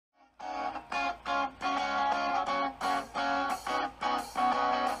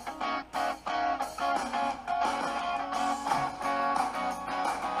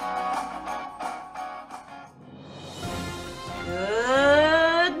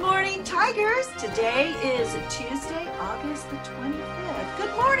Today is Tuesday, August the 25th.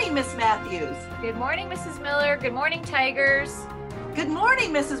 Good morning, Miss Matthews. Good morning, Mrs. Miller. Good morning, Tigers. Good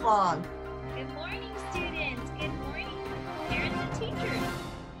morning, Mrs. Wong. Good morning, students. Good morning, parents and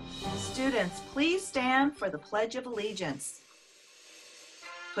teachers. Students, please stand for the Pledge of Allegiance.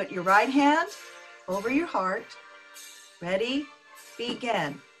 Put your right hand over your heart. Ready?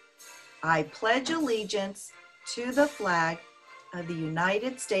 Begin. I pledge allegiance to the flag of the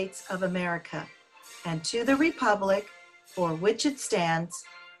United States of America and to the republic for which it stands,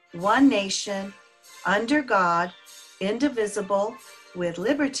 one nation, under God, indivisible, with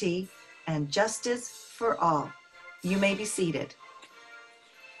liberty and justice for all. You may be seated.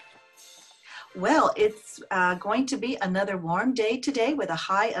 Well, it's going to be another warm day today with a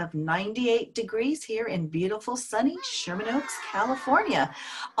high of 98 degrees here in beautiful, sunny Sherman Oaks, California.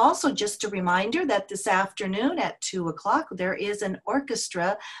 Also, just a reminder that this afternoon at 2 o'clock, there is an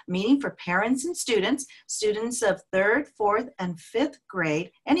orchestra meeting for parents and students of 3rd, 4th, and 5th grade.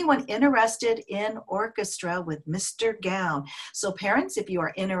 Anyone interested in orchestra with Mr. Gown. So parents, if you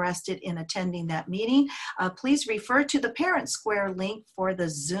are interested in attending that meeting, please refer to the Parent Square link for the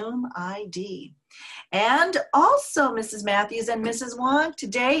Zoom ID. And also, Mrs. Matthews and Mrs. Wong,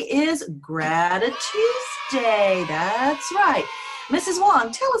 today is Gratitude Tuesday. That's right. Mrs.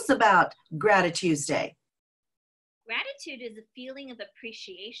 Wong, tell us about Gratitude Tuesday. Gratitude is a feeling of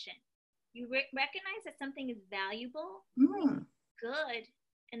appreciation. You recognize that something is valuable, good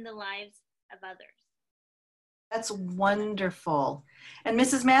in the lives of others. That's wonderful. And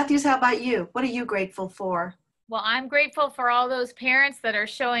Mrs. Matthews, how about you? What are you grateful for? Well, I'm grateful for all those parents that are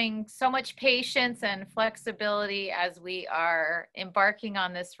showing so much patience and flexibility as we are embarking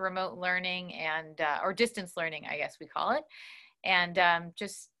on this remote learning and or distance learning, I guess we call it, and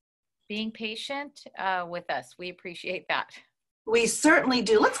just being patient with us. We appreciate that. We certainly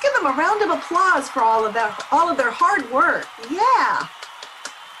do. Let's give them a round of applause for all of that, all of their hard work. Yeah.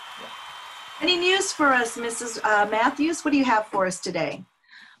 Any news for us, Mrs. Matthews? What do you have for us today?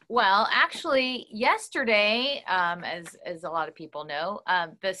 Well, actually, yesterday, as a lot of people know,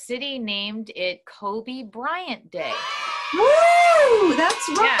 the city named it Kobe Bryant Day. Woo! That's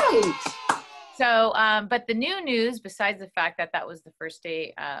right. Yeah. So, but the new news, besides the fact that that was the first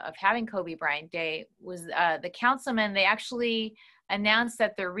day of having Kobe Bryant Day, was the councilmen, they actually announced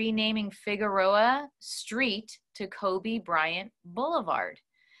that they're renaming Figueroa Street to Kobe Bryant Boulevard.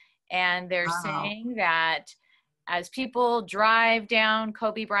 And they're saying that as people drive down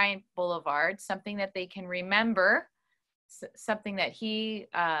Kobe Bryant Boulevard, something that they can remember, something that he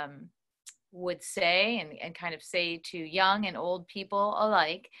would say and kind of say to young and old people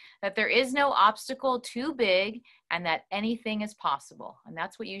alike, that there is no obstacle too big and that anything is possible. And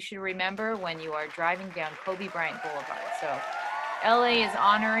that's what you should remember when you are driving down Kobe Bryant Boulevard. So LA is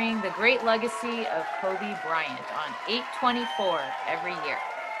honoring the great legacy of Kobe Bryant on 8/24 every year.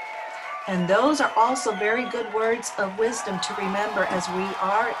 And those are also very good words of wisdom to remember as we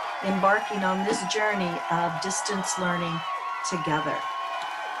are embarking on this journey of distance learning together.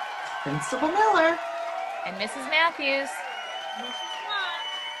 Principal Miller. And Mrs. Matthews. Mrs.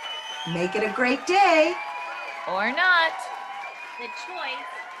 Wong. Make it a great day. Or not. The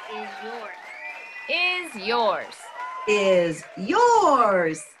choice is yours. Is yours. Is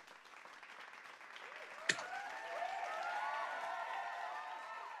yours.